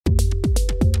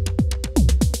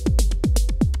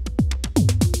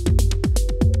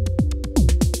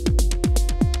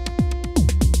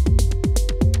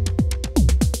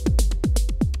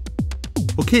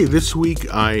Okay, this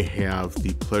week I have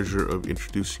the pleasure of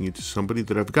introducing you to somebody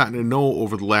that I've gotten to know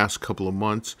over the last couple of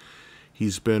months.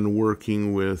 He's been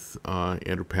working with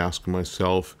Andrew Pask and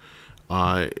myself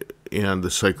and the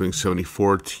Cycling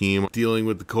 74 team, dealing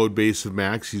with the code base of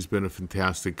Max. He's been a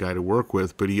fantastic guy to work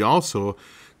with, but he also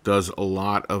does a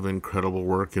lot of incredible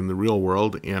work in the real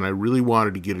world, and I really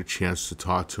wanted to get a chance to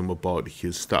talk to him about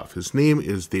his stuff. His name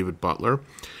is David Butler.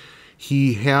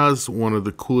 He has one of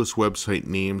the coolest website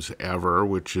names ever,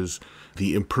 which is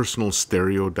the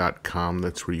impersonalstereo.com.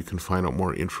 That's where you can find out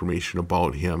more information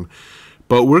about him.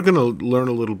 But we're going to learn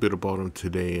a little bit about him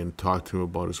today and talk to him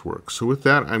about his work. So with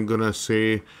that, I'm going to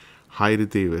say hi to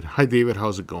David. Hi, David.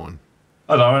 How's it going?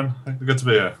 Hi, Darren. Good to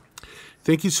be here.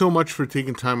 Thank you so much for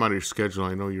taking time out of your schedule.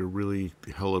 I know you're really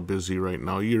hella busy right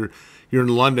now. You're in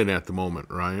London at the moment,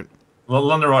 right? Well,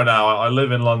 London right now. I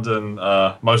live in London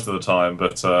most of the time,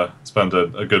 but spend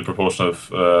a good proportion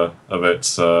of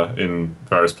it in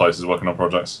various places working on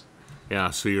projects. Yeah,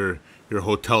 so you're a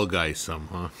hotel guy,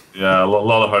 huh? Yeah, a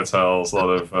lot of hotels, a lot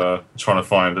of trying to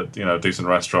find a decent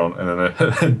restaurant in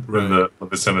the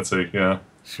vicinity. Yeah,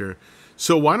 sure.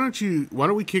 So why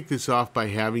don't we kick this off by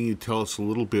having you tell us a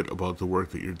little bit about the work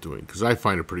that you're doing, because I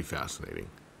find it pretty fascinating.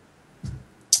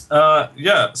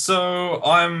 Yeah. So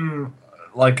I'm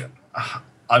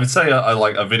I would say I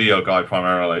like a video guy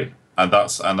primarily, and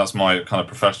that's my kind of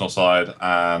professional side,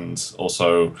 and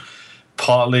also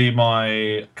partly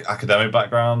my academic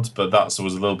background, but that was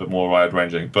a little bit more wide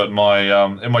ranging. But my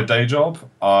in my day job,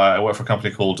 I work for a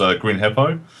company called Green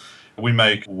Hippo. We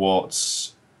make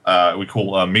what we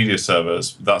call media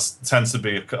servers. That tends to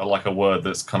be like a word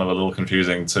that's kind of a little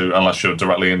confusing to unless you're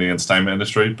directly in the entertainment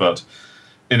industry, but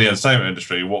in the entertainment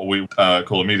industry, what we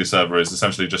call a media server is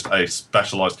essentially just a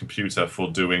specialized computer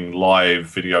for doing live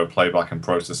video playback and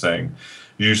processing,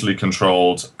 usually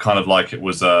controlled kind of like it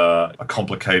was a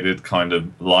complicated kind of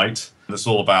light. It's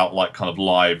all about like kind of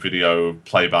live video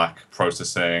playback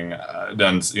processing, and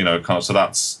kind of so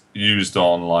that's used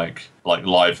on like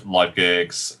live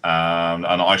gigs, and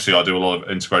actually I do a lot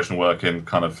of integration work in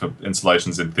kind of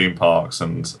installations in theme parks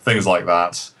and things like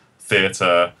that,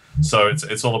 theater. So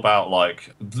it's all about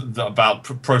about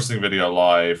processing video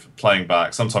live, playing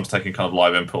back, sometimes taking kind of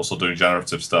live inputs or doing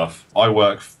generative stuff. I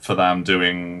work for them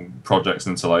doing projects,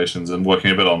 installations, and working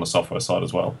a bit on the software side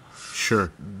as well.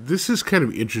 Sure. This is kind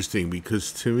of interesting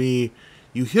because to me,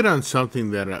 you hit on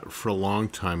something that for a long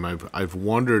time I've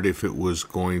wondered if it was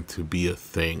going to be a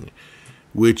thing,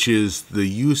 which is the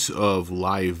use of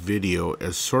live video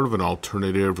as sort of an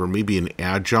alternative or maybe an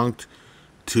adjunct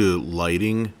to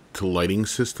lighting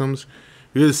systems,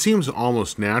 because it seems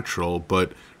almost natural,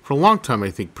 but for a long time I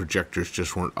think projectors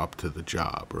just weren't up to the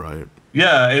job, right?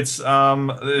 Yeah, it's an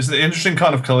interesting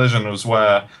kind of collision. Was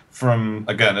where from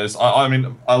again is I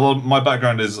mean my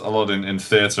background is a lot in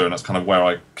theatre, and that's kind of where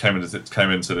I came into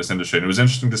this industry. And it was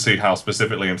interesting to see how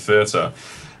specifically in theatre,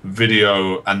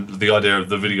 video and the idea of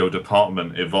the video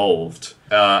department evolved.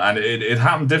 And it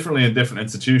happened differently in different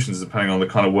institutions depending on the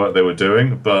kind of work they were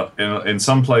doing. But in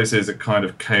some places it kind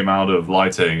of came out of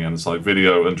lighting, and it's like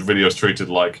video is treated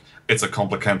like it's a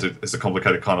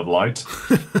complicated kind of light.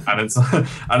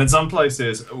 and in some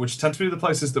places, which tend to be the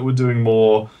places that were doing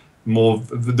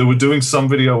they were doing some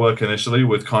video work initially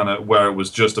with kind of where it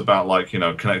was just about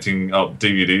connecting up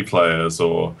DVD players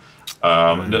or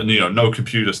no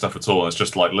computer stuff at all. It's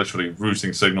just like literally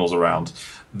routing signals around.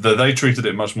 They treated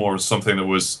it much more as something that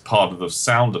was part of the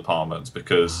sound department,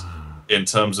 because in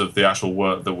terms of the actual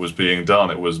work that was being done,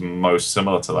 it was most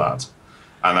similar to that.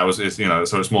 And that was,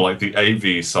 so it's more like the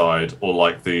AV side or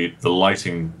like the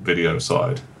lighting video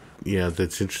side. Yeah,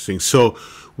 that's interesting. So,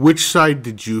 which side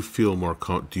do you feel more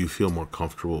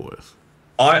comfortable with?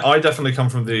 I definitely come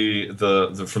from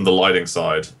the lighting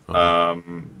side,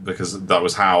 because that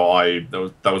was how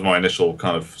that was my initial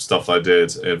kind of stuff I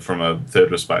did from a theatre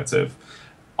perspective.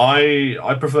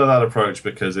 I prefer that approach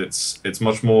because it's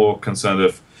much more concerned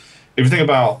if you think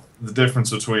about the difference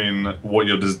between what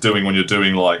you're just doing when you're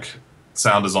doing like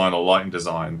sound design or lighting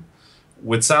design.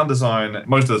 With sound design,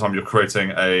 most of the time you're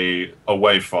creating a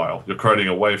wave file. You're creating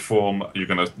a waveform.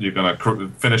 You're gonna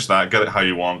finish that, get it how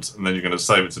you want, and then you're gonna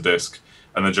save it to disk.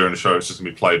 And then during the show, it's just going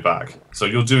to be played back. So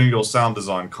you're doing your sound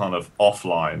design kind of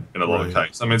offline in a lot of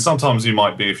cases. I mean, sometimes you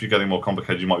might be, if you're getting more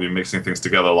complicated, you might be mixing things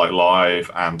together like live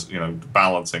and,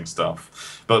 balancing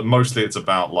stuff. But mostly it's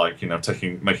about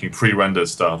making pre-rendered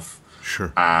stuff,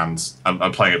 sure, and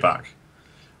playing it back.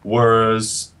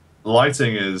 Whereas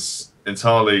lighting is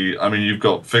entirely. I mean, you've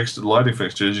got fixed lighting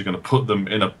fixtures. You're going to put them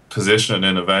in a position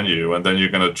in a venue, and then you're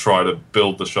going to try to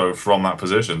build the show from that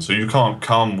position. So you can't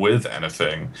come with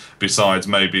anything besides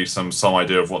maybe some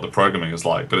idea of what the programming is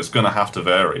like, but it's going to have to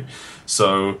vary.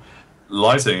 So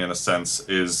lighting, in a sense,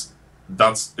 is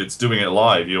that's it's doing it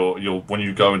live. You're when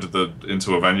you go into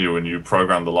a venue and you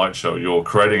program the light show, you're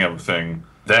creating everything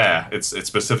there. It's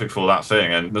specific for that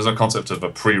thing, and there's no concept of a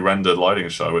pre-rendered lighting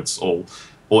show. It's all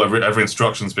every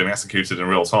instruction's being executed in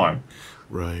real time.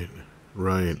 Right,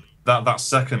 right. That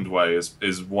second way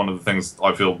is one of the things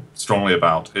I feel strongly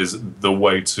about is the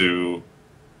way to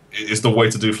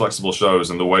do flexible shows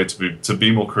and the way to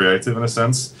be more creative in a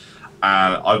sense.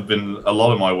 And a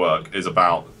lot of my work is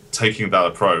about taking that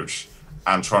approach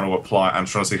and trying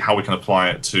to see how we can apply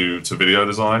it to video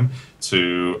design,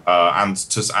 and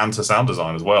to sound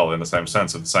design as well, in the same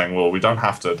sense of saying, well, we don't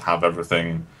have to have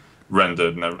everything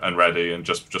rendered and ready, and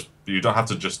just you don't have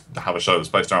to just have a show that's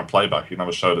based around playback. You can have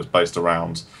a show that's based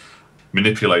around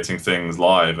manipulating things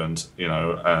live, and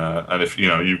and if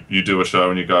you do a show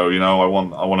and you go, I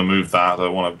want to move that, I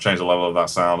want to change the level of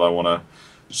that sound, I want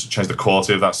to change the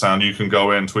quality of that sound, you can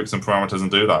go in, tweak some parameters,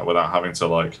 and do that without having to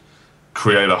like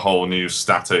create a whole new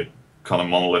static kind of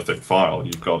monolithic file.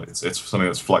 It's something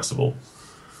that's flexible.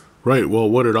 Right. Well,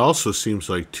 what it also seems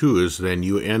like too is then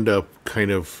you end up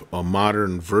kind of a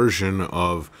modern version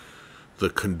of the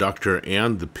conductor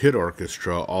and the pit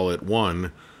orchestra all as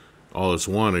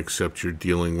one, except you're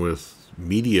dealing with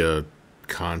media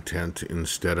content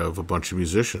instead of a bunch of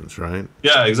musicians, right?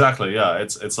 Yeah, exactly. Yeah,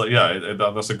 it's like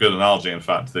that's a good analogy. In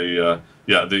fact, you're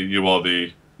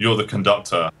the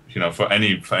conductor, for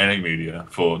any media,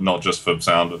 for not just for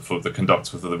sound, but for the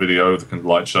conductor for the video, the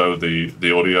light show,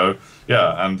 the audio.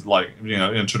 Yeah, and like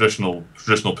in traditional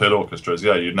pit orchestras,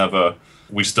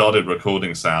 we started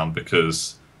recording sound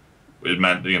because it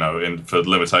meant for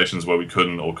limitations where we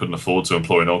couldn't afford to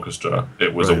employ an orchestra,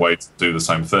 it was right. a way to do the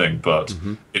same thing. But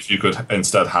if you could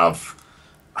instead have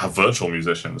virtual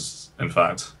musicians, in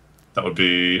fact, that would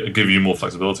give you more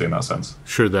flexibility in that sense.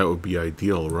 Sure, that would be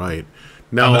ideal, right?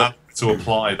 Now, and to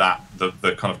apply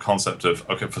the kind of concept of,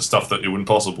 okay, for stuff that it wouldn't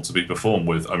possible to be performed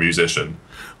with a musician,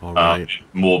 all right.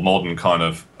 More modern kind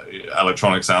of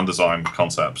electronic sound design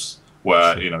concepts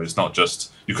where it's not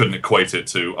just, you couldn't equate it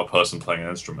to a person playing an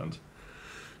instrument.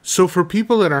 So for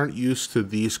people that aren't used to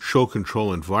these show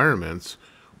control environments,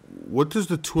 what does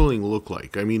the tooling look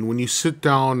like? I mean, when you sit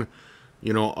down,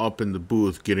 up in the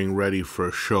booth getting ready for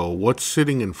a show, what's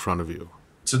sitting in front of you?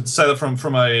 To say that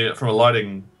from a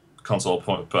lighting console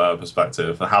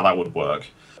perspective, how that would work,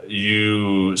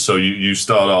 you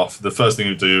start off, the first thing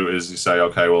you do is you say,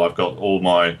 okay, well, I've got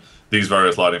these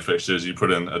various lighting fixtures, you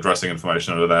put in addressing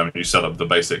information over them, you set up the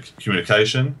basic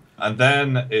communication, and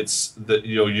then it's that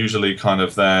you'll usually kind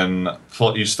of then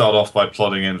you start off by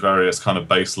plotting in various kind of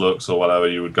base looks or whatever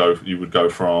you would go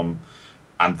from,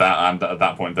 and at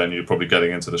that point then you're probably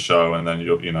getting into the show, and then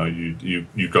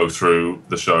you go through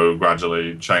the show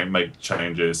gradually, make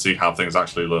changes, see how things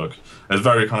actually look. It's a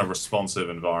very kind of responsive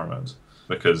environment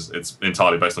because it's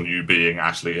entirely based on you being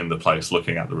actually in the place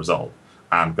looking at the result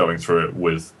and going through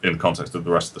it in context of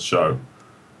the rest of the show.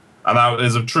 And that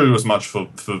is true as much for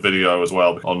video as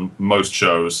well. On most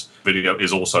shows, video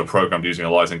is also programmed using a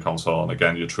lighting console, and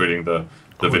again, you're treating the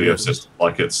video system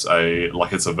like it's a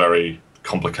very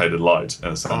complicated light in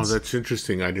a sense. Oh, that's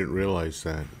interesting. I didn't realize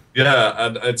that.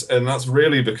 Yeah, and that's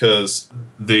really because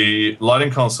the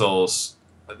lighting consoles,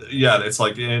 it's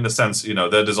like, in a sense,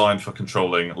 they're designed for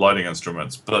controlling lighting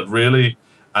instruments, but really,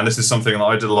 and this is something that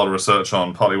I did a lot of research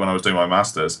on, partly when I was doing my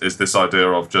master's, is this idea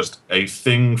of just a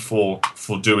thing for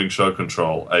doing show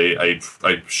control, a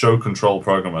show control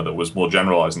programmer that was more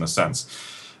generalized in a sense.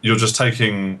 You're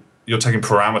taking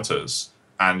parameters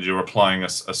and you're applying a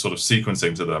sort of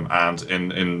sequencing to them, and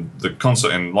in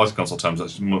lighting console terms,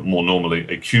 that's more normally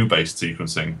a cue-based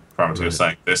sequencing parameter. Right. You're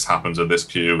saying this happens at this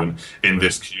cue, and in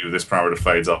this cue, this parameter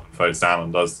fades up and fades down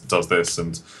and does this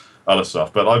and other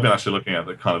stuff. But I've been actually looking at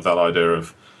that idea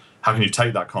of how can you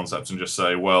take that concept and just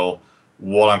say, well,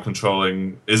 what I'm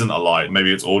controlling isn't a light.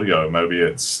 Maybe it's audio, maybe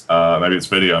it's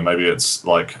video, maybe it's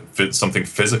like something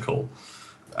physical,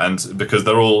 and because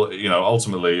they're all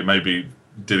ultimately maybe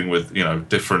dealing with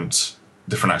different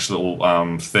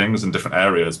actual things in different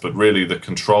areas, but really the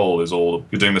control is all,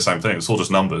 you're doing the same thing. It's all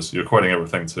just numbers. You're equating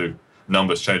everything to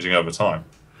numbers changing over time.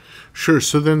 Sure.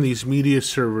 So then these media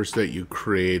servers that you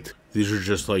create, these are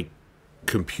just like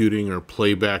computing or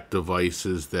playback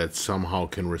devices that somehow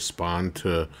can respond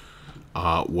to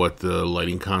what the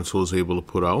lighting console is able to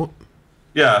put out?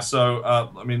 Yeah, so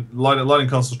lighting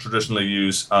consoles traditionally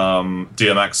use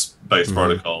DMX-based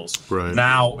protocols. Right.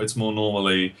 Now it's more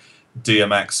normally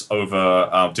DMX over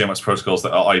DMX protocols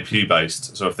that are IP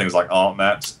based, so things like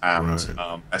ArtNet and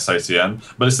Right. SATN.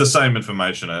 But it's the same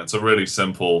information, and it's a really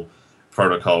simple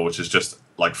protocol, which is just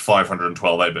like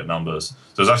 512 8-bit numbers.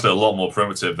 So it's actually a lot more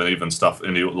primitive than even stuff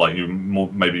in the like you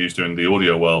maybe used to in the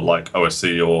audio world, like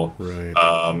OSC or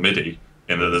Right. MIDI.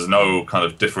 In that there's no kind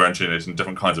of differentiating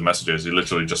different kinds of messages. You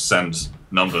literally just send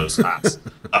numbers at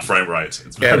a frame rate.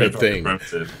 It's And very, a very thing.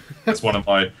 primitive. It's one of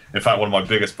my, in fact, one of my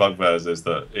biggest bugbears is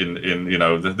that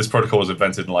this protocol was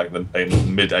invented in like the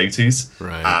mid '80s,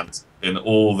 Right. and in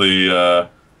all the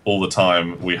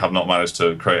time we have not managed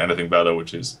to create anything better,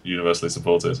 which is universally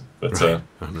supported. But Right.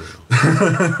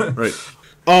 Unreal. Right.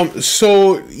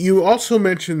 So you also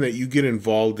mentioned that you get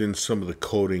involved in some of the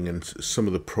coding and some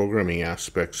of the programming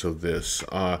aspects of this.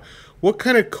 What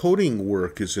kind of coding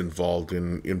work is involved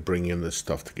in bringing this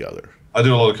stuff together? I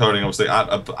do a lot of coding, obviously,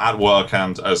 at work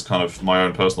and as kind of my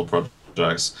own personal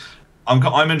projects.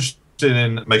 I'm interested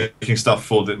in making stuff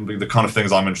for the kind of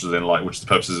things I'm interested in, like which is the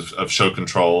purposes of show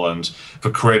control and for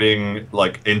creating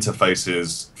like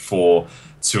interfaces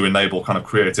to enable kind of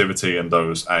creativity in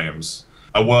those aims.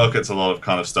 At work, it's a lot of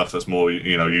kind of stuff that's more,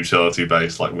 utility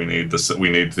based. Like we need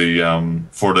the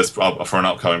for an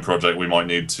upcoming project, we might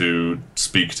need to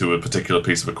speak to a particular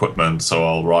piece of equipment. So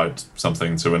I'll write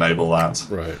something to enable that.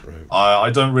 Right, right. I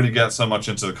don't really get so much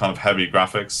into the kind of heavy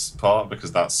graphics part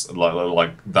because that's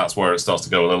like that's where it starts to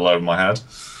go a little over my head.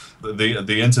 The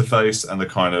interface and the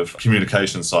kind of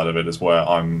communication side of it is what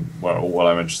I'm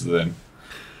interested in.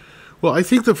 Well, I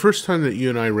think the first time that you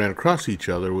and I ran across each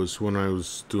other was when I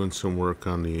was doing some work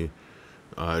on the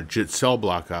JIT cell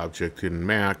block object in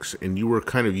Max, and you were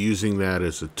kind of using that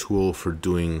as a tool for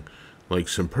doing like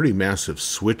some pretty massive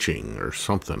switching or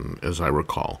something, as I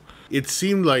recall. It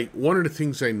seemed like one of the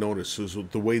things I noticed was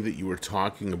the way that you were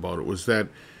talking about it was that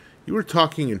you were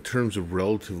talking in terms of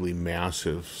relatively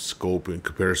massive scope in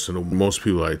comparison to most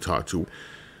people I talk to.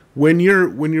 When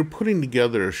you're putting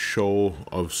together a show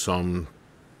of some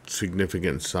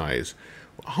significant size,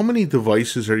 how many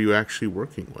devices are you actually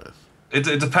working with?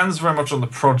 It depends very much on the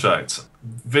project.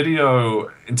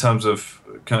 Video, in terms of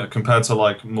compared to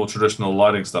like more traditional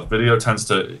lighting stuff, video tends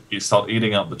to start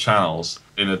eating up the channels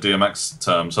in a DMX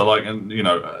term. So like,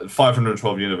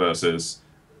 512 universes,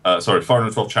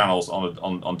 512 channels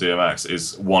on DMX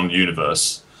is one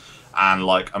universe. And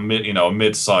like a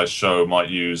mid-sized show might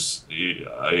use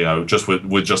just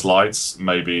with just lights,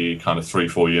 maybe kind of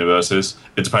 3-4 universes.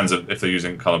 It depends if they're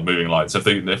using kind of moving lights. If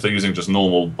they're using just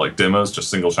normal like dimmers, just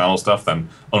single channel stuff, then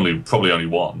probably only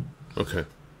one. Okay.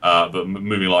 But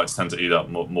moving lights tend to eat up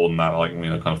more than that, like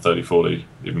kind of 30, 40,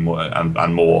 even more,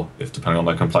 and more if depending on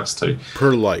their complexity.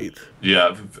 Per light.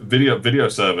 Yeah, video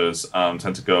servers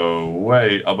tend to go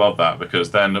way above that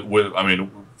because then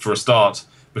for a start,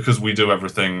 because we do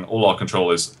everything, all our control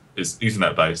is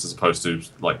Ethernet based as opposed to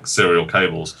like serial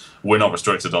cables. We're not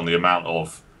restricted on the amount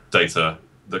of data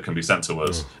that can be sent to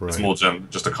us. Oh, right. It's more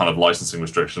just a kind of licensing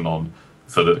restriction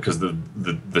because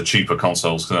the cheaper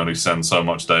consoles can only send so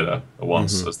much data at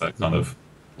once as their kind of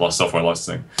software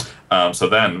licensing. So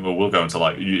then we'll go into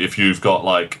like if you've got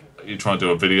like you're trying to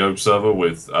do a video server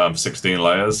with 16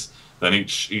 layers, then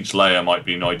each layer might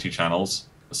be 90 channels.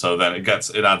 So then it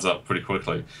adds up pretty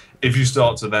quickly. If you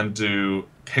start to then do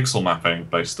pixel mapping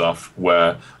based stuff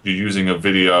where you're using a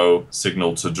video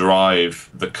signal to drive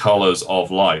the colors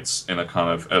of lights in a kind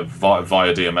of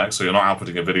via DMX, so you're not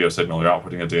outputting a video signal, you're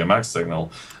outputting a DMX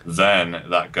signal, then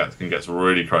that can get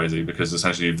really crazy because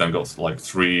essentially you've then got like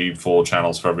 3-4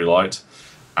 channels for every light,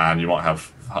 and you might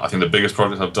have, I think the biggest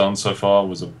project I've done so far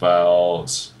was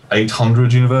about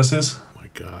 800 universes. Oh my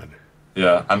God.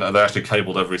 Yeah, and they actually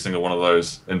cabled every single one of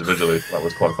those individually. That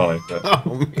was quite funny. Yeah.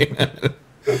 Oh man.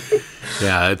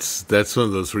 Yeah, that's one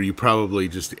of those where you probably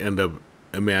just end up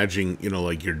imagining,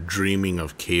 like you're dreaming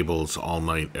of cables all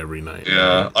night, every night.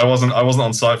 Yeah, Right? I wasn't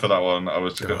on site for that one. I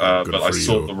was, Good but I for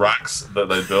saw you. the racks that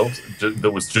they built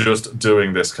that was just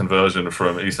doing this conversion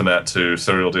from Ethernet to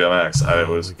serial DMX, and it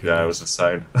was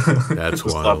insane. That's It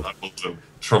was wild. fun. I wasn't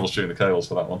troubleshooting the cables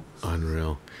for that one.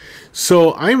 Unreal.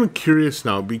 So I'm curious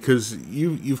now because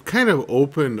you've kind of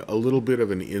opened a little bit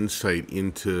of an insight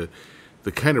into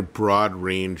the kind of broad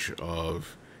range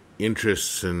of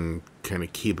interests and kind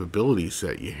of capabilities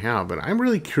that you have. And I'm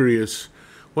really curious.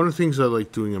 One of the things I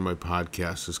like doing in my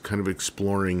podcast is kind of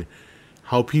exploring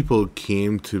how people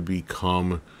came to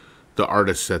become the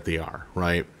artists that they are,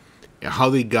 right? How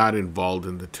they got involved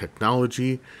in the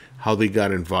technology, how they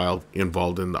got involved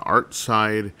in the art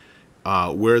side,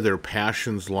 where their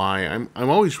passions lie. I'm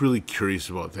always really curious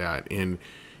about that. And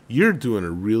you're doing a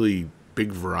really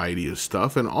big variety of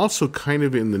stuff and also kind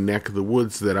of in the neck of the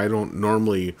woods that I don't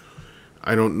normally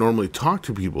I don't normally talk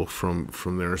to people from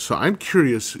there. So I'm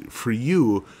curious, for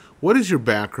you, what is your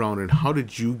background and how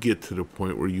did you get to the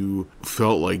point where you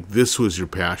felt like this was your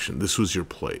passion, this was your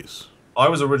place? I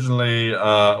was originally,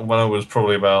 when I was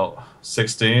probably about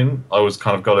 16, I was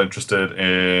kind of got interested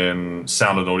in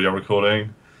sound and audio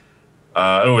recording.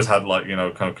 I always had like,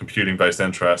 kind of computing based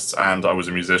interests, and I was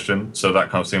a musician, so that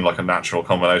kind of seemed like a natural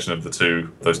combination of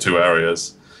those two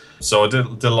areas. So I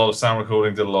did a lot of sound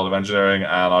recording, did a lot of engineering,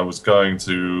 and I was going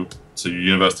to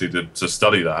university to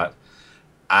study that.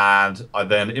 And I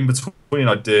then, in between,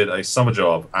 I did a summer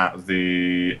job at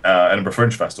the Edinburgh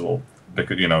Fringe Festival,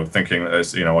 because thinking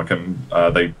as I can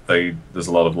there's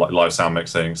a lot of like live sound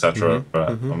mixing, etc.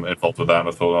 I'm involved with that, and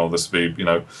I thought, oh, this would be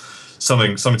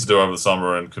something to do over the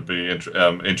summer and could be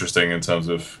interesting in terms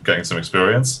of getting some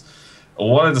experience.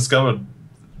 What I discovered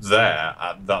there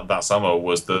at that summer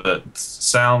was that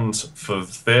sound for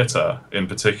theatre in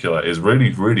particular is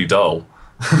really, really dull.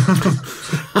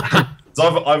 So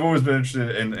I've always been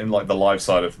interested in like the live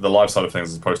side of things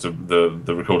as opposed to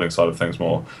the recording side of things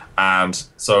more. And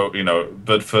so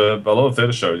but for a lot of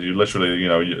theatre shows, you literally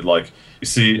you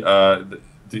see. I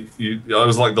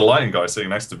was like the lighting guy sitting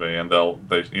next to me, and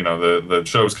the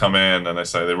shows come in and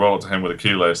they roll up to him with a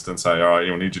cue list and say, all right,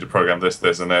 we need you to program this,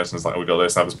 this, and this, and it's like, we got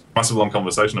this. Have this massive long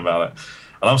conversation about it,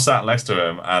 and I'm sat next to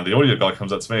him, and the audio guy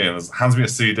comes up to me and hands me a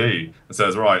CD and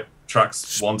says, right,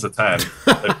 tracks 1 to 10,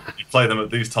 you play them at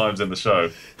these times in the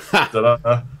show.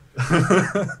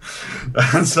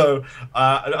 And so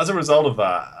as a result of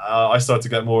that, I started to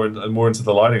get more and more into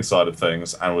the lighting side of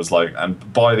things, and was like,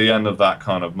 and by the end of that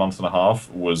kind of month and a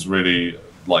half, was really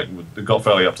like got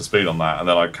fairly up to speed on that, and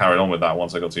then I carried on with that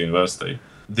once I got to university.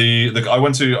 I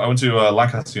went to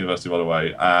Lancaster University, by the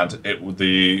way, and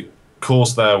the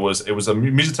course there was a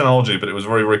music technology, but it was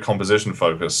very, very composition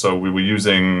focused. So we're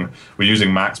using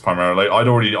Max primarily. I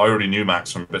already knew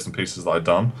Max from bits and pieces that I'd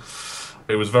done.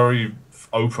 It was very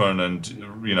open, and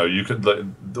you could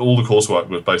all the coursework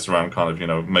was based around kind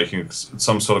of making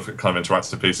some sort of kind of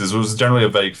interactive pieces. It was generally a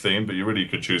vague theme, but you really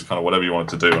could choose kind of whatever you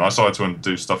wanted to do. And I started to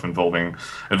do stuff involving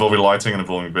lighting and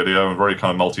involving video, and very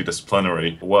kind of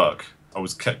multidisciplinary work. I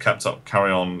was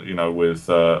carry on with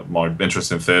my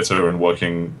interest in theatre and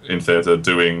working in theatre,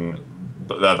 doing.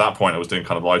 But at that point, I was doing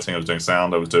kind of lighting, I was doing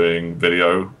sound, I was doing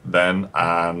video then,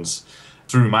 and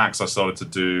through Max, I started to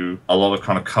do a lot of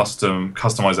kind of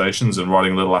customizations and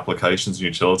writing little applications and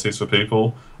utilities for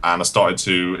people. And I started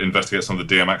to investigate some of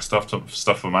the DMX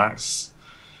stuff for Max.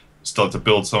 Started to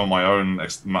build some of my own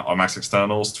Max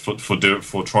externals for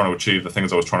trying to achieve the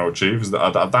things I was trying to achieve.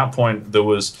 At that point, there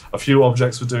was a few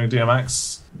objects for doing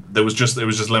DMX. It was just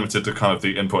limited to kind of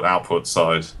the input-output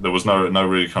side. There was no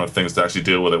really kind of things to actually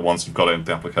deal with it once you've got it into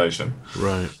the application.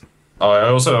 Right. I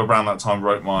also, around that time,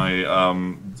 wrote my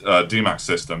DMAX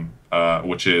system,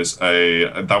 which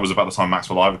that was about the time Max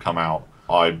for Live had come out.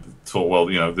 I thought, well,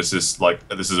 this is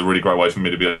a really great way for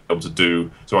me to be able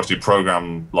to actually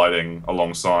program lighting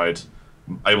alongside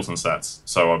Ableton sets.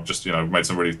 So I've just, made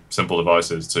some really simple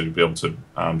devices to be able to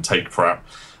take Ableton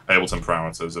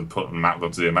parameters and map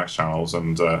them to the DMX channels,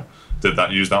 and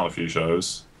used that on a few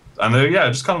shows. And it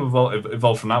just kind of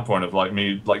evolved from that point of like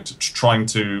me trying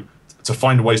to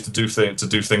find ways to do things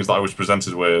that I was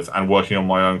presented with, and working on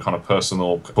my own kind of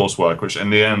personal coursework, which in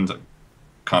the end,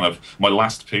 kind of my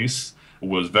last piece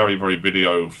was very, very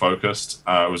video focused.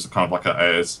 It was kind of like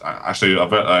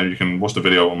you can watch the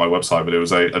video on my website, but it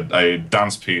was a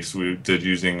dance piece we did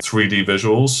using 3D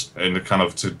visuals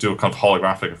to do a kind of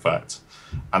holographic effect.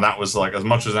 And that was like as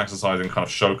much as an exercise in kind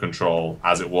of show control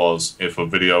as it was for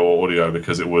video or audio,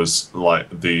 because it was like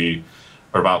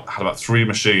had about 3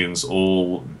 machines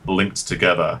all linked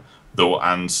together,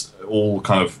 and all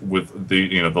kind of with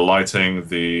the lighting,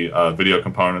 the video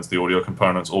components, the audio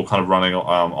components, all kind of running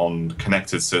on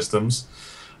connected systems.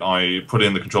 I put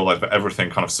in the control light for everything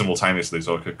kind of simultaneously,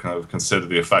 so I could kind of consider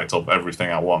the effect of everything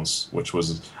at once, which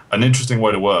was an interesting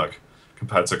way to work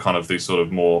compared to kind of these sort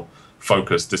of more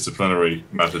focused disciplinary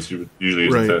methods you would usually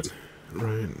use in theatre.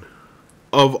 Right.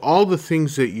 Of all the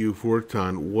things that you've worked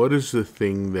on, what is the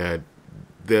thing that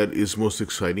is most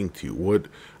exciting to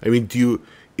you?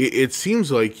 It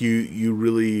seems like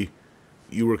you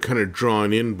were kind of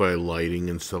drawn in by lighting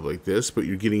and stuff like this, but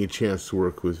you're getting a chance to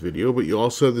work with video, but you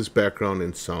also have this background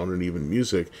in sound and even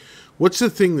music. What's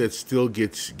the thing that still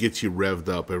gets you revved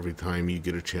up every time you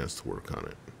get a chance to work on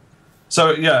it? So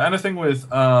anything with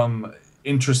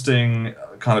interesting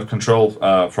kind of control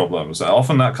problems.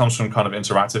 Often that comes from kind of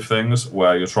interactive things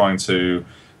where you're trying to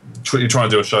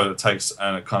do a show that takes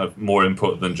kind of more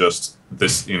input than just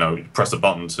this, you press a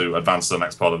button to advance to the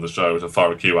next part of the show to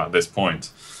fire a cue at this point.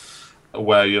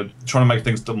 where you're trying to make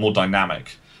things more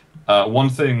dynamic. One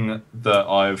thing that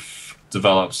I've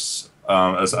developed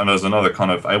and there's another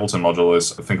kind of Ableton module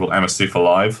is a thing called MST for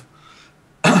Live,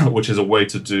 which is a way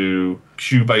to do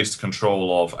cue-based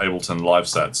control of Ableton live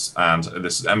sets. And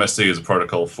this MST is a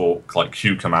protocol for like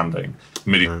cue commanding,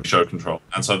 MIDI show control.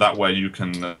 And so that way you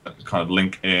can kind of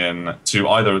link in to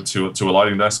either to a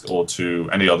lighting desk or to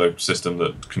any other system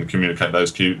that can communicate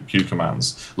those cue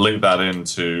commands. Link that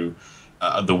into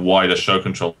the wider show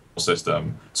control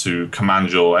system to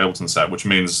command your Ableton set, which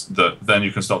means that then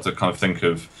you can start to kind of think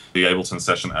of the Ableton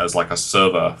session as like a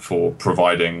server for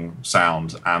providing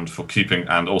sound and for keeping,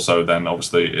 and also then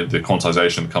obviously the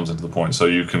quantization comes into the point. So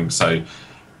you can say,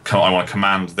 I want to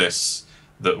command this,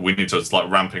 that we need to start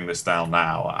ramping this down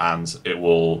now, and it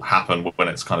will happen when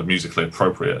it's kind of musically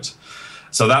appropriate.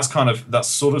 So that's kind of,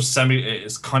 it's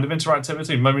kind of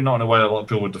interactivity, maybe not in a way a lot of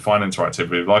people would define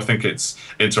interactivity, but I think it's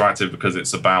interactive because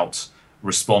it's about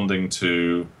responding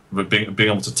to being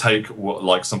able to take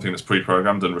like something that's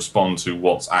pre-programmed and respond to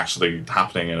what's actually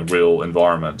happening in a real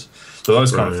environment. So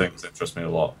those kind of things interest me a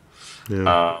lot.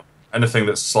 Yeah. Anything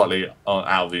that's slightly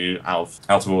out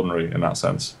of ordinary in that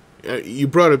sense. You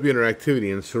brought up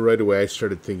interactivity, and so right away I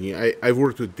started thinking, I've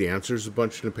worked with dancers a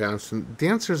bunch in the past, and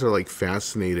dancers are like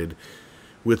fascinated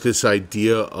with this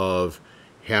idea of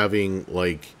having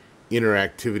like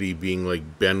interactivity being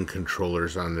like bend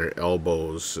controllers on their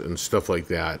elbows and stuff like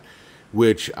that,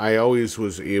 which I always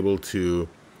was able to,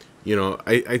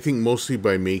 I think mostly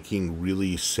by making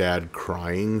really sad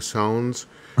crying sounds,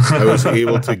 I was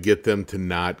able to get them to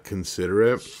not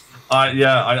consider it.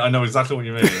 Yeah, I know exactly what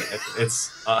you mean.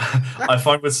 I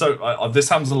find this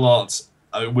happens a lot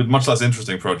with much less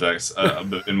interesting projects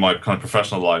in my kind of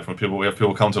professional life, when we have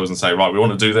people come to us and say, right, we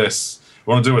want to do this.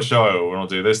 We want to do a show, we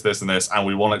want to do this, this, and this, and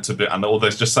we want it to be, and all they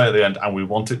just say at the end, and we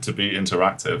want it to be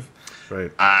interactive.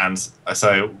 Right. And I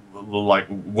say, well, like,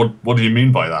 what do you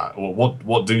mean by that? Or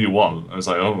what do you want? And it's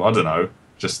like, oh, I don't know.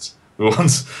 Just we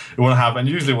want to have, and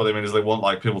usually what they mean is they want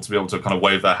like people to be able to kind of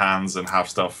wave their hands and have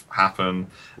stuff happen.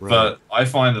 Right. But I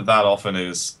find that often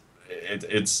is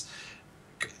it's.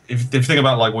 If you think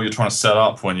about like what you're trying to set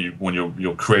up when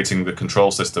you're creating the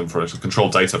control system for control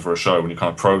data for a show, when you're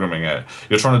kind of programming it,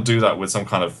 you're trying to do that with some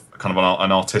kind of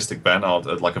an artistic bent, or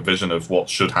like a vision of what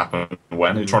should happen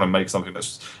when. You're trying to make something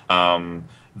that's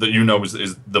that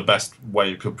is the best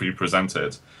way it could be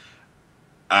presented,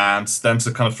 and then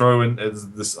to kind of throw in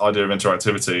this idea of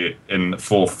interactivity in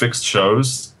for fixed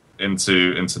shows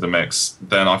into the mix,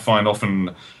 then I find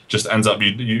often just ends up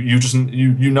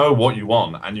you know what you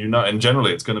want, and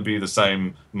generally it's going to be the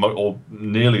same or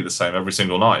nearly the same every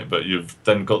single night, but you've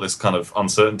then got this kind of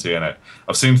uncertainty in it.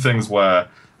 I've seen things where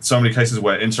so many cases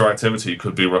where interactivity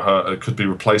could be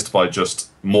replaced by just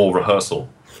more rehearsal.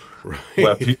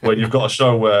 Right. Where you've got a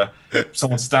show where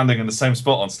someone's standing in the same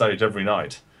spot on stage every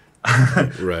night.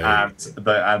 Right.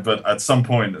 But at some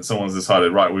point someone's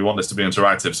decided, right, we want this to be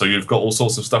interactive, so you've got all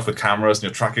sorts of stuff with cameras and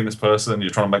you're tracking this person,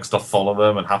 you're trying to make stuff follow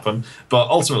them and happen, but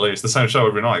ultimately it's the same show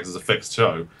every night because it's a fixed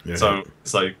show. Yeah. So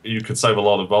it's like you could save a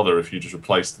lot of bother if you just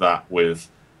replaced that with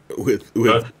a few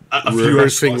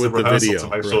rehearsing with the video to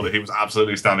make sure that he was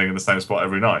absolutely standing in the same spot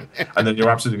every night, and then you're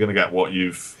absolutely going to get what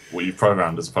you've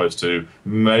programmed, as opposed to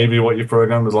maybe what you've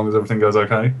programmed, as long as everything goes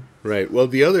okay. Right. Well,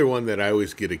 the other one that I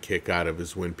always get a kick out of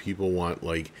is when people want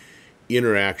like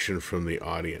interaction from the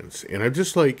audience, and I'm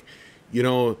just like,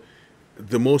 the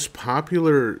most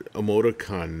popular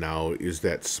emoticon now is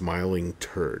that smiling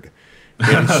turd.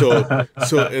 And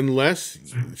so unless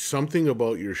something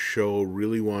about your show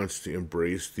really wants to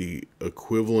embrace the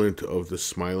equivalent of the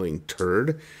smiling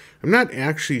turd, I'm not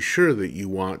actually sure that you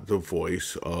want the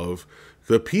voice of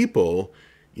the people,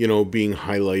 being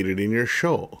highlighted in your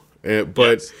show. But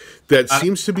yes. That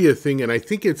seems to be a thing, and I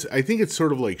think it's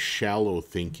sort of like shallow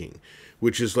thinking,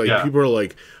 which is like people are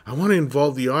like, I want to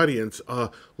involve the audience.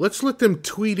 Let's let them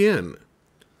tweet in,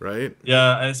 right?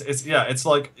 Yeah, it's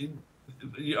like,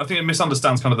 I think it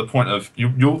misunderstands kind of the point of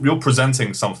you're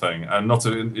presenting something, and not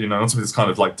to be this kind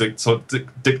of like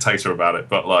dictator about it,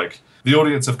 but like the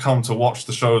audience have come to watch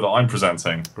the show that I'm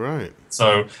presenting. Right.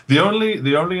 So the only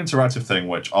interactive thing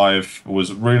which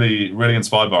was really really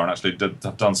inspired by, and actually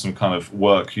have done some kind of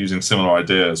work using similar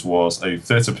ideas, was a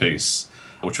theatre piece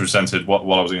which was presented while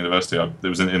I was at university. It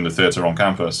was in the theatre on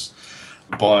campus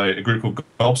by a group called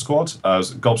Gulp Squad,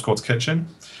 Gulp Squad's Kitchen,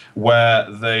 where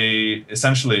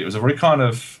it was a very kind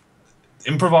of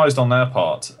improvised on their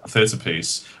part theatre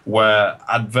piece where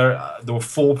there were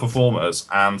 4 performers,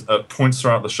 and at points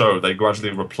throughout the show they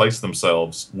gradually replaced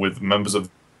themselves with members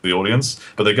of the audience,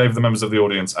 but they gave the members of the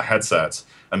audience a headset,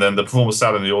 and then the performer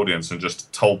sat in the audience and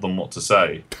just told them what to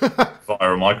say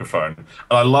via a microphone. And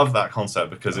I love that concept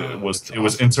because it was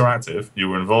interactive. You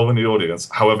were involving the audience,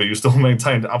 however, you still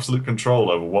maintained absolute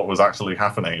control over what was actually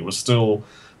happening. It was still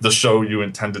the show you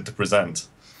intended to present.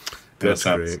 That's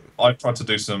great. I've tried to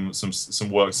do some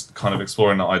works kind of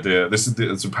exploring that idea.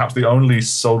 It's perhaps the only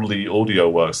solely audio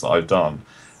works that I've done,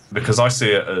 because I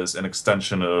see it as an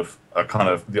extension of a kind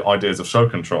of the ideas of show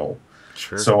control.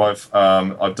 Sure. So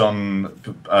I've done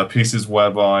pieces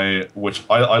whereby which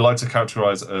I like to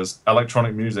characterize as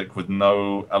electronic music with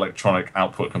no electronic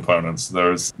output components.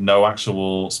 There is no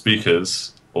actual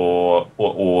speakers or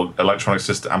electronic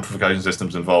amplification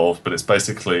systems involved, but it's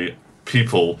basically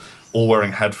people all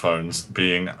wearing headphones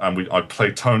I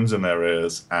play tones in their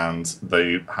ears and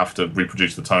they have to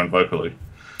reproduce the tone vocally.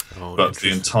 But the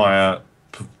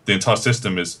entire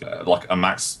system is like a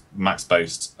max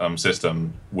based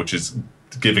system, which is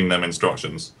giving them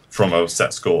instructions from a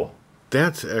set score.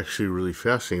 That's actually really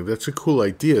fascinating. That's a cool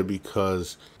idea,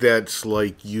 because that's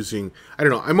like using, I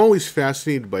don't know, I'm always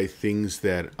fascinated by things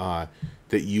that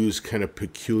use kind of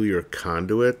peculiar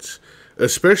conduits,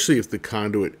 especially if the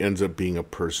conduit ends up being a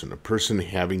person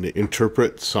having to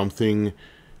interpret something,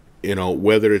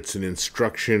 whether it's an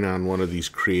instruction on one of these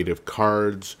creative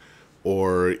cards,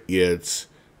 or it's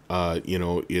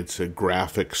it's a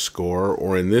graphic score,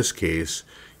 or in this case,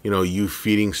 you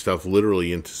feeding stuff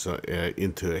literally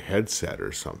into a headset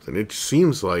or something. It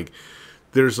seems like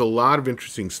there's a lot of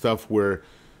interesting stuff where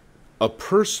a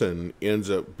person ends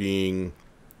up being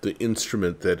the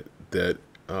instrument that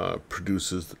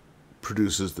produces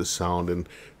the sound, and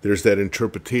there's that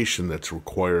interpretation that's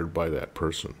required by that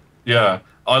person. Yeah,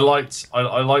 I liked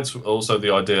also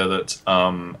the idea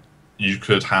that you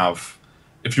could have,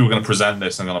 if you were going to present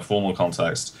this in a formal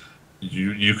context,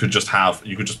 you could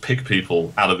just pick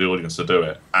people out of the audience to do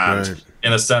it, and right.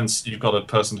 In a sense, you've got a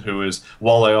person who is,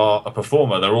 while they are a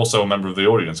performer, they're also a member of the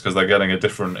audience, because they're getting a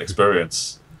different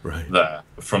experience there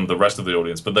from the rest of the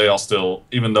audience. But they are still,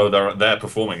 even though they're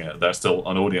performing it, they're still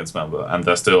an audience member, and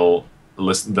they're still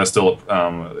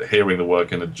hearing the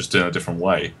work in a different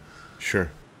way.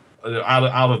 Sure.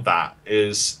 Out of that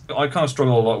is, I kind of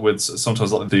struggle a lot with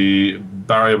sometimes like the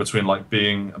barrier between like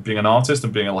being an artist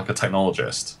and being like a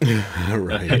technologist.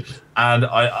 Right. And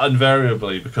I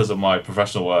invariably, because of my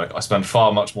professional work, I spend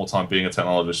far much more time being a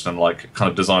technologist and like kind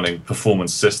of designing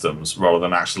performance systems rather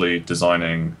than actually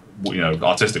designing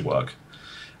artistic work.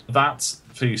 That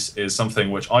piece is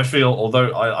something which I feel,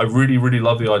 although I really, really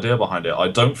love the idea behind it, I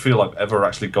don't feel I've ever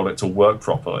actually got it to work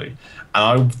properly.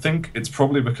 And I think it's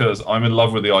probably because I'm in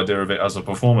love with the idea of it as a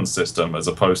performance system, as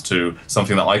opposed to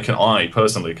something that I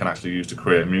personally can actually use to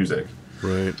create music.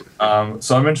 Right.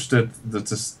 So I'm interested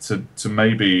to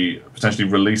maybe potentially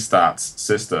release that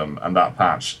system and that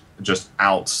patch just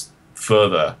out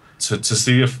further to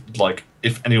see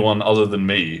if anyone other than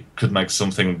me could make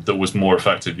something that was more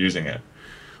effective using it.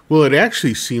 Well, it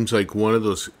actually seems like one of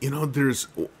those, there's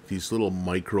these little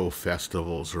micro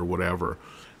festivals or whatever,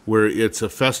 where it's a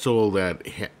festival that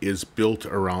is built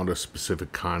around a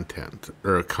specific content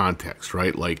or a context,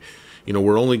 right? Like,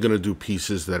 we're only going to do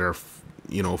pieces that are,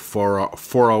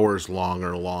 4 hours long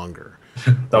or longer.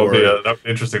 That would be an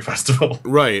interesting festival.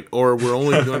 Right. Or we're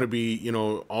only going to be,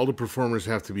 all the performers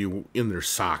have to be in their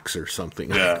socks or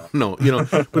something. Yeah. No,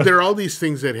 but there are all these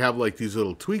things that have like these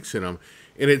little tweaks in them.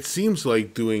 And it seems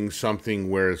like doing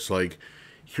something where it's like,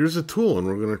 here's a tool, and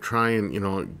we're going to try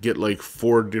and, get like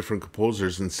 4 different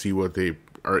composers and see what they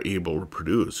are able to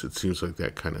produce. It seems like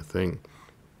that kind of thing.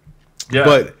 Yeah.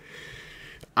 But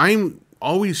I'm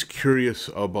always curious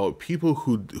about people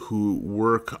who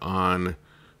work on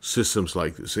systems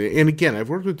like this. And again, I've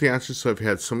worked with dancers, so I've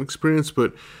had some experience,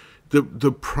 but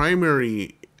the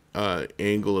primary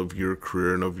angle of your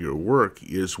career and of your work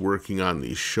is working on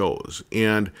these shows.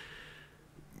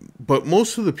 But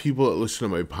most of the people that listen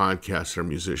to my podcast are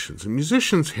musicians, and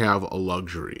musicians have a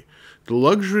luxury. The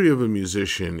luxury of a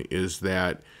musician is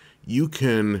that you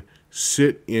can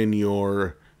sit in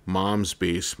your mom's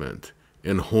basement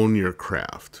and hone your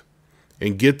craft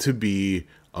and get to be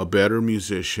a better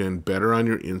musician, better on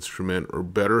your instrument, or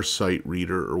better sight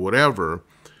reader or whatever,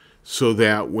 so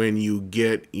that when you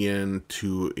get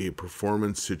into a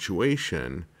performance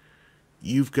situation,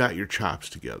 you've got your chops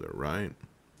together, right?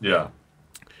 Yeah.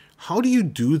 How do you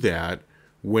do that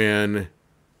when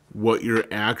what you're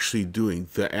actually doing,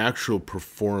 the actual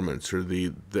performance or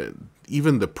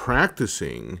even the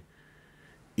practicing,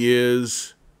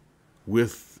 is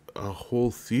with a whole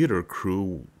theater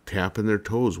crew tapping their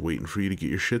toes waiting for you to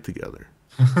get your shit together?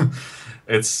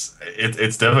 It's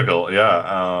difficult,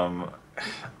 yeah.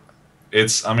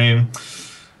 It's, I mean,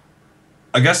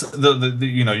 I guess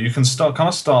you know, you can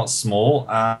start small,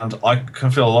 and I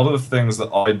can feel a lot of the things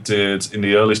that I did in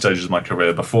the early stages of my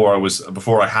career before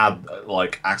I had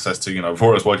like access to, you know,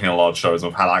 before I was working on large shows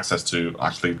and had access to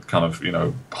actually kind of, you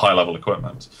know, high level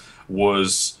equipment,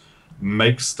 was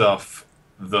make stuff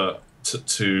that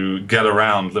to get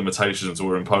around limitations that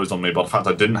were imposed on me by the fact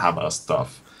I didn't have that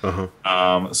stuff.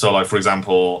 Uh-huh. So, like for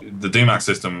example, the DMAX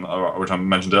system, which I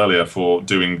mentioned earlier for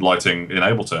doing lighting in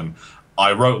Ableton,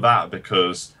 I wrote that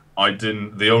because I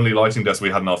didn't. The only lighting desk we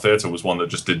had in our theater was one that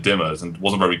just did dimmers and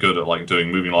wasn't very good at like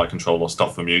doing moving light control or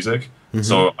stuff for music. Mm-hmm.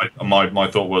 So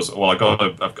my thought was, well,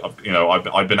 you know,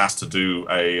 I've been asked to do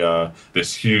a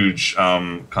this huge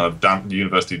kind of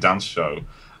university dance show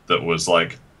that was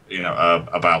like, you know,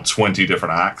 about 20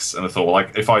 different acts, and I thought, well,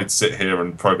 like if I sit here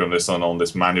and program this on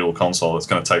this manual console, it's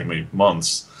going to take me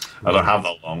months. I don't have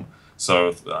that long,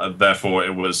 so therefore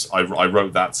it was I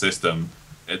wrote that system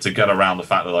to get around the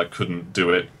fact that I couldn't do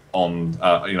it on,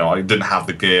 you know, I didn't have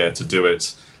the gear to do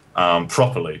it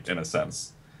properly in a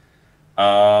sense.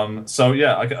 So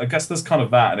yeah, I guess there's kind of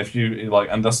that, and if you like,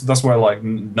 and that's where like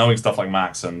knowing stuff like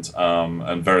Max and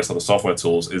various other software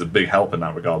tools is a big help in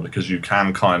that regard, because you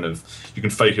can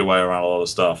fake your way around a lot of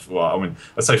stuff. Well, I mean,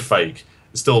 I'd say fake.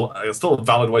 It's still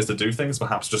valid ways to do things,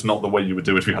 perhaps just not the way you would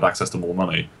do it if you had access to more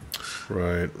money.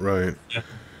 Right, right. Yeah.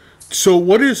 So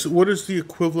what is the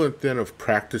equivalent then of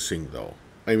practicing though?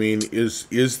 I mean,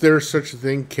 is there such a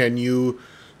thing? Can you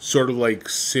sort of like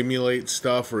simulate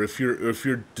stuff, or if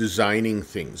you're designing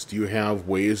things, do you have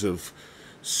ways of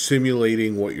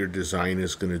simulating what your design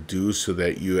is going to do so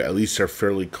that you at least are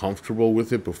fairly comfortable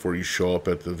with it before you show up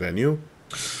at the venue?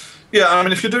 Yeah, I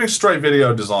mean, if you're doing straight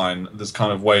video design, there's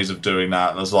kind of ways of doing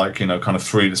that. There's like, you know, kind of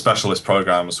specialist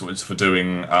programs which for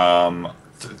doing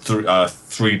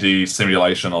 3D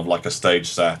simulation of like a stage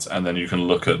set, and then you can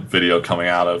look at video coming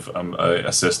out of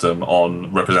a system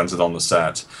represented on the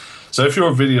set. So if you're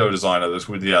a video designer,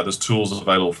 there's tools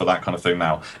available for that kind of thing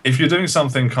now. If you're doing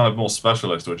something kind of more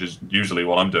specialist, which is usually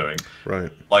what I'm doing, right?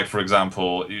 Like for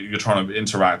example, you're trying to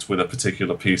interact with a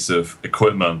particular piece of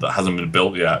equipment that hasn't been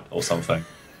built yet, or something.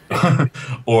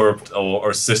 or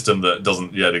a system that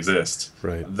doesn't yet exist,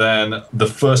 right? Then the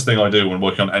first thing I do when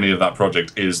working on any of that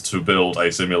project is to build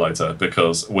a simulator,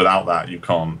 because without that you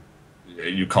can't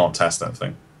test that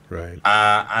thing. Right.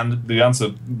 And the answer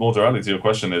more directly to your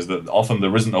question is that often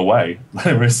there isn't a way.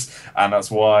 There is, and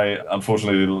that's why,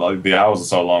 unfortunately, like the hours are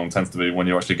so long. Tends to be when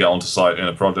you actually get onto site in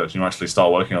a project, and you actually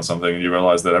start working on something, and you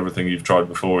realize that everything you've tried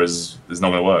before is not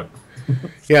going to work.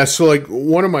 Yeah, so like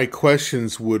one of my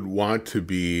questions would want to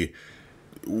be,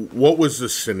 what was the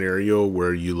scenario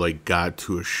where you like got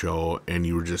to a show and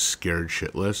you were just scared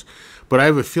shitless? But I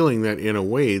have a feeling that in a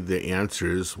way the answer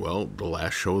is, well, the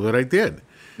last show that I did.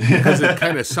 Because it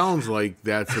kind of sounds like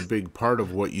that's a big part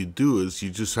of what you do, is you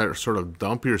just sort of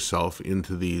dump yourself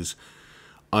into these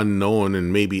unknown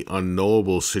and maybe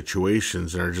unknowable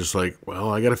situations and are just like,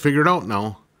 well, I got to figure it out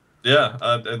now. Yeah,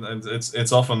 and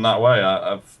it's often that way.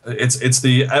 It's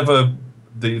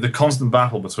the constant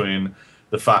battle between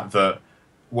the fact that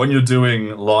when you're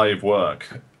doing live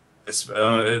work, it's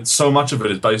so much of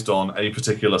it is based on a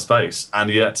particular space, and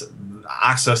yet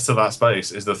access to that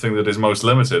space is the thing that is most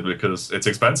limited because it's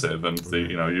expensive, and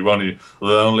you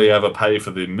only ever pay for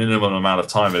the minimum amount of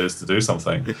time it is to do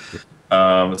something.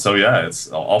 So yeah,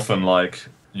 it's often like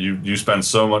you spend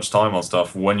so much time on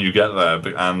stuff when you get there,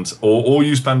 and or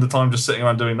you spend the time just sitting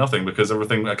around doing nothing because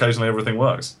occasionally everything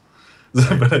works.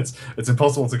 But it's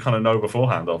impossible to kind of know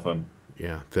beforehand often.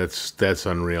 Yeah, that's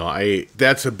unreal.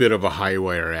 That's a bit of a high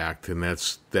wire act, and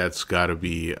that's got to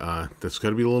be a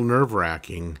little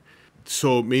nerve-wracking.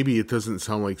 So maybe it doesn't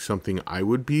sound like something I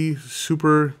would be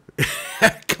super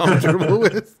comfortable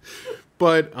with,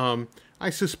 but I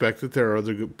suspect that there are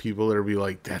other people that will be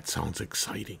like, that sounds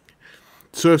exciting.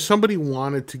 So if somebody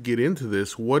wanted to get into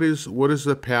this, what is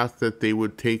the path that they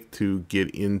would take to get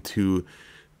into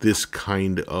this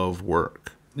kind of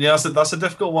work? Yeah, that's a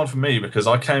difficult one for me because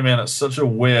I came in at such a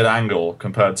weird angle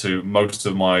compared to most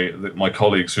of my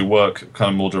colleagues who work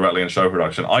kind of more directly in show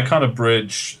production. I kind of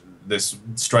bridge this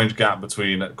strange gap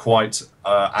between quite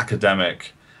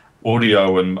academic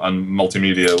audio and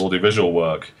multimedia, audiovisual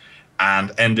work,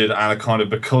 and kind of,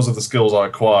 because of the skills I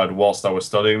acquired whilst I was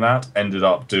studying that, ended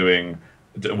up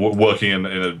working in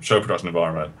a show production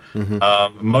environment.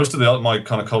 Mm-hmm. Most of my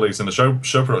kind of colleagues in the show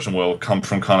production world come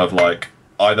from kind of like,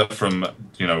 either from,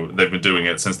 they've been doing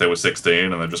it since they were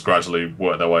 16 and they've just gradually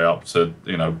worked their way up to,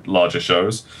 larger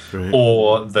shows, right,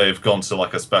 or they've gone to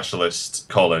like a specialist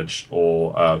college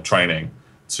or training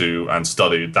and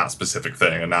studied that specific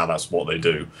thing, and now that's what they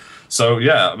do. So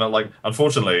yeah, I mean, like,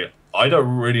 unfortunately, I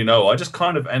don't really know. I just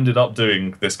kind of ended up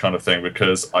doing this kind of thing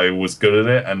because I was good at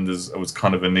it and it was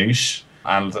kind of a niche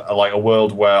and like a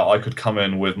world where I could come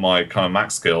in with my kind of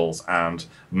max skills and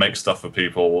make stuff for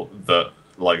people that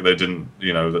like they didn't,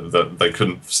 that they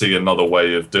couldn't see another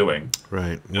way of doing.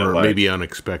 Right. You know, Or like maybe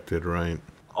unexpected, right?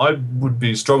 I would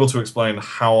be struggle to explain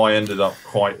how I ended up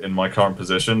quite in my current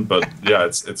position, but yeah,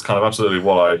 it's kind of absolutely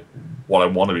what I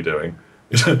want to be doing.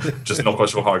 Just not quite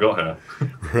sure how I got here.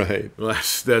 Right. Well,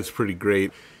 that's pretty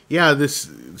great. Yeah, this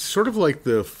sort of like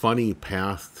the funny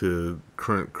path to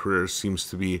current career seems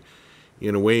to be,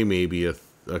 in a way, maybe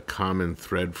a common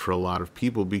thread for a lot of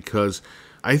people because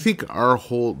I think the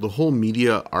whole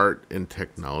media, art, and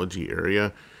technology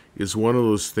area is one of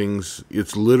those things.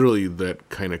 It's literally that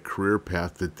kind of career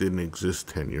path that didn't exist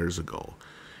 10 years ago.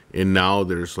 And now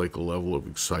there's like a level of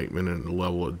excitement and a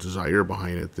level of desire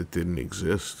behind it that didn't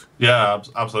exist. Yeah,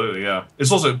 absolutely. Yeah, it's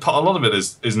also a lot of it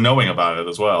is knowing about it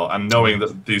as well, and knowing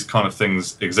that these kind of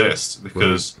things exist.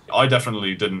 Because I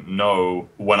definitely didn't know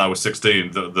when I was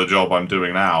 16 that the job I'm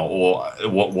doing now, or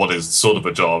what is sort of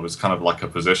a job, is kind of like a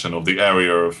position, or the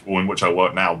area in which I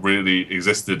work now, really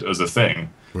existed as a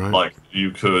thing. Right. Like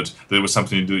there was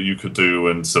something that you could do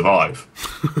and survive.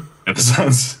 In a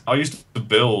sense, I used to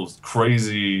build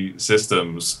crazy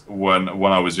systems when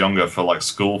I was younger for like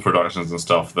school productions and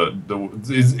stuff that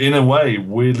is in a way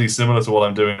weirdly similar to what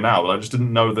I'm doing now, but I just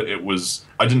didn't know that it was.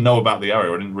 I didn't know about the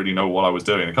area. I didn't really know what I was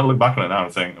doing. I kind of look back on it now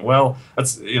and think, well,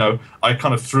 that's I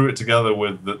kind of threw it together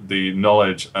with the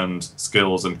knowledge and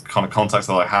skills and kind of contacts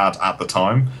that I had at the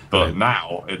time. But Right.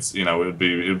 now it's it would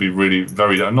be really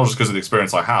very, not just because of the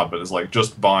experience I have, but it's like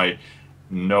just by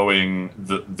knowing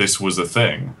that this was a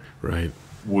thing Right.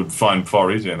 would find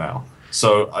far easier now.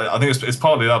 So I think it's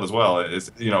partly that as well. It's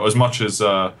as much as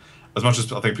I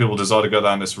think people desire to go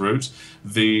down this route,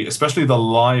 especially the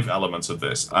live elements of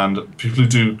this, and people who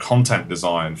do content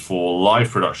design for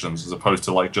live productions as opposed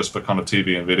to like just for kind of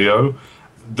TV and video,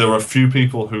 there are a few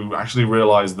people who actually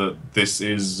realize that this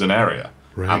is an area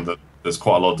Right. and that there's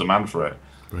quite a lot of demand for it.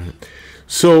 Right.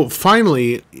 So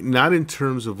finally, not in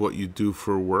terms of what you do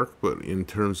for work, but in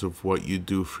terms of what you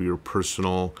do for your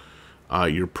personal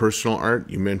art.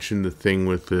 You mentioned the thing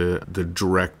with the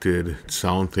directed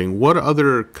sound thing. What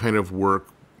other kind of work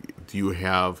do you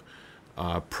have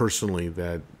personally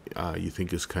that you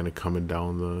think is kind of coming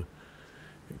down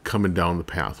the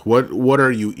path? What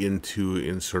are you into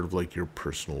in sort of like your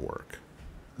personal work?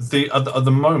 At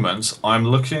the moment, I'm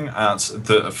looking at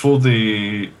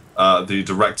the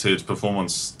directed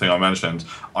performance thing I mentioned.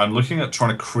 I'm looking at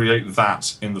trying to create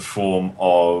that in the form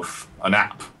of an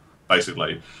app.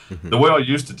 Basically, the way I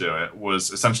used to do it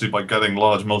was essentially by getting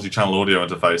large multi-channel audio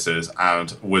interfaces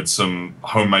and with some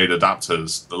homemade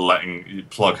adapters that letting you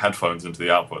plug headphones into the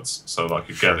outputs, so that I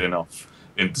could get enough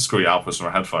in discrete outputs from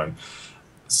a headphone.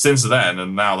 Since then,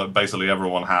 and now that basically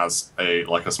everyone has a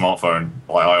smartphone,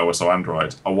 like iOS or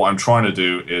Android, what I'm trying to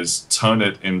do is turn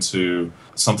it into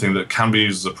something that can be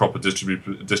used as a proper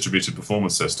distributed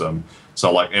performance system.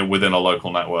 So within a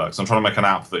local network. So I'm trying to make an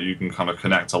app that you can kind of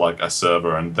connect to like a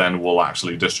server, and then we'll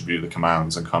actually distribute the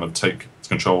commands and kind of take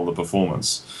control of the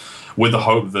performance, with the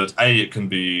hope that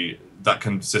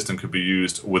system could be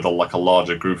used with a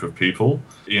larger group of people,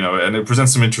 and it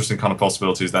presents some interesting kind of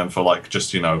possibilities then for like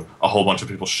just a whole bunch of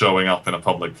people showing up in a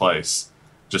public place,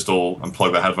 just all and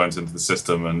plug their headphones into the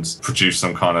system and produce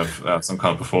some kind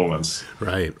of performance.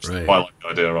 Right. Quite like the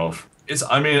idea of. It's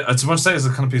much to say it's a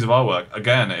kind of piece of artwork.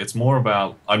 Again, it's more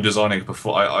about I'm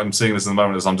seeing this in the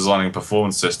moment as I'm designing a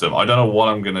performance system. I don't know what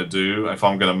I'm gonna do, if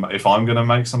I'm gonna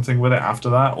make something with it after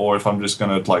that, or if I'm just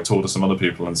gonna like talk to some other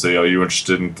people and see, are you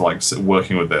interested in like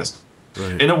working with this?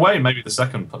 Right. In a way, maybe the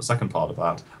second part of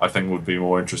that I think would be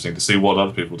more interesting to see what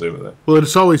other people do with it. Well,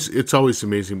 it's always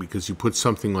amazing because you put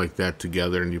something like that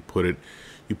together and you put it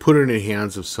in the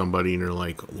hands of somebody, and you're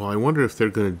like, well, I wonder if they're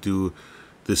going to do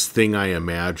this thing I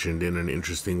imagined in an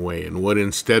interesting way, and what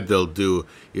instead they'll do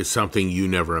is something you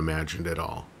never imagined at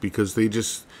all, because they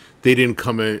didn't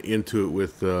come into it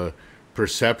with the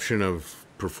perception of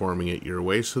performing it your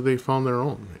way, so they found their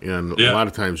own, and a lot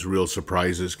of times real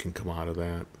surprises can come out of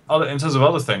that. In terms of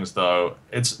other things, though,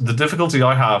 it's the difficulty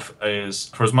I have is,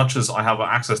 for as much as I have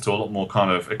access to a lot more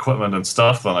kind of equipment and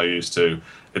stuff than I used to,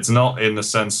 it's not in the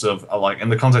sense of in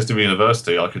the context of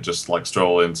university, I could just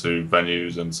stroll into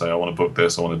venues and say I want to book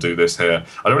this, I want to do this here.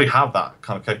 I don't really have that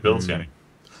kind of capability anymore.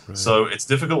 Right. So it's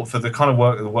difficult for the kind of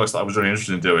works that I was really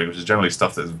interested in doing, which is generally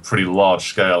stuff that's pretty large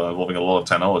scale and involving a lot of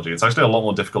technology. It's actually a lot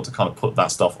more difficult to kind of put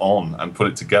that stuff on and put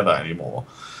it together anymore,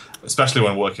 especially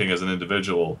when working as an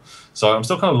individual. So I'm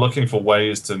still kind of looking for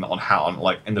ways in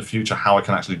the future how I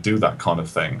can actually do that kind of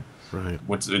thing. Right.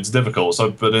 It's difficult.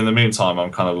 So, but in the meantime,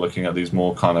 I'm kind of looking at these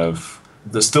more kind of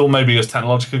that still maybe as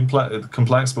technologically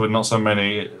complex, but with not so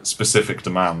many specific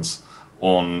demands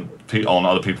on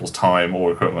other people's time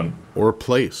or equipment Or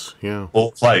place. Yeah.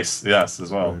 or place. Yes,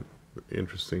 as well. Right.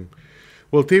 Interesting.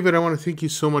 Well, David, I want to thank you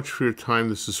so much for your time.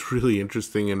 This is really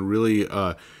interesting and really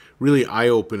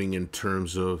eye-opening in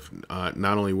terms of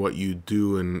not only what you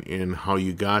do and how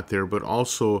you got there, but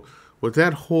also what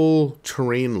that whole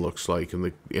terrain looks like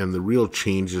and the real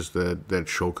changes that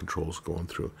show control is going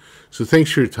through. So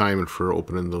thanks for your time and for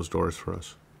opening those doors for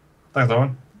us. Thanks,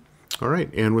 Owen. All right,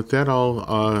 and with that,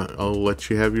 I'll let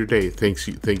you have your day. Thank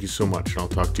you so much, and I'll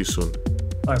talk to you soon.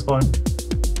 Thanks, bye.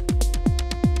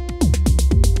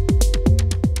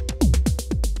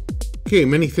 Okay,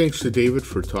 many thanks to David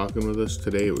for talking with us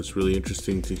today. It was really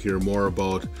interesting to hear more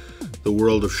about the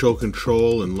world of show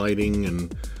control and lighting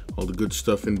and all the good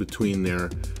stuff in between there.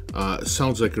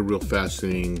 Sounds like a real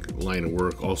fascinating line of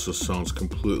work. Also sounds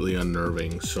completely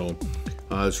unnerving. So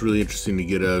it's really interesting to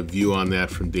get a view on that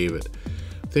from David.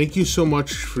 Thank you so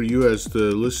much for you as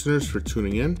the listeners for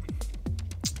tuning in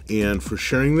and for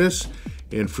sharing this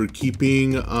and for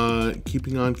keeping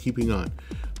on.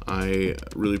 I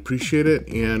really appreciate it,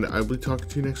 and I'll be talking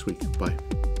to you next week. Bye.